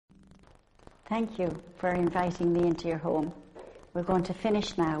Thank you for inviting me into your home. We're going to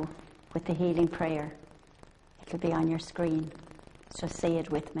finish now with the healing prayer. It'll be on your screen, so say it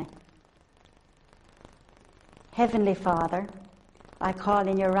with me. Heavenly Father, I call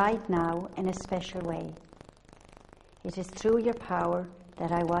in you right now in a special way. It is through your power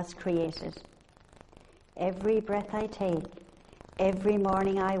that I was created. Every breath I take, every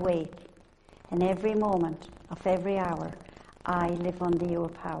morning I wake, and every moment of every hour, I live under your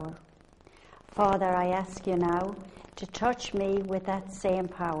power. Father, I ask you now to touch me with that same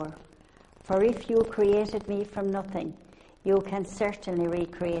power. For if you created me from nothing, you can certainly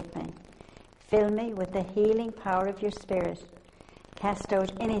recreate me. Fill me with the healing power of your Spirit. Cast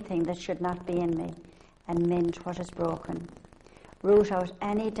out anything that should not be in me and mend what is broken. Root out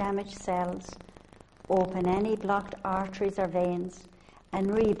any damaged cells, open any blocked arteries or veins,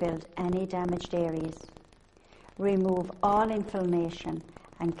 and rebuild any damaged areas. Remove all inflammation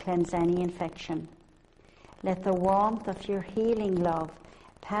and cleanse any infection. Let the warmth of your healing love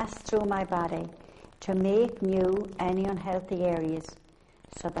pass through my body to make new any unhealthy areas,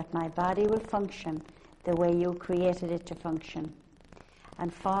 so that my body will function the way you created it to function.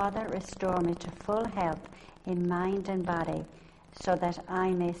 And Father, restore me to full health in mind and body, so that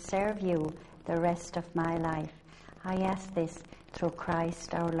I may serve you the rest of my life. I ask this through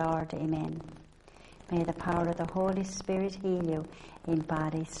Christ our Lord. Amen. May the power of the Holy Spirit heal you in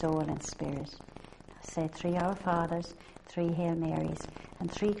body, soul, and spirit. Now say 3 Our Fathers, 3 Hail Marys,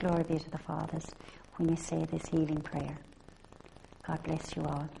 and 3 Glory be to the Fathers when you say this healing prayer. God bless you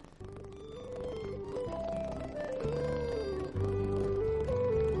all.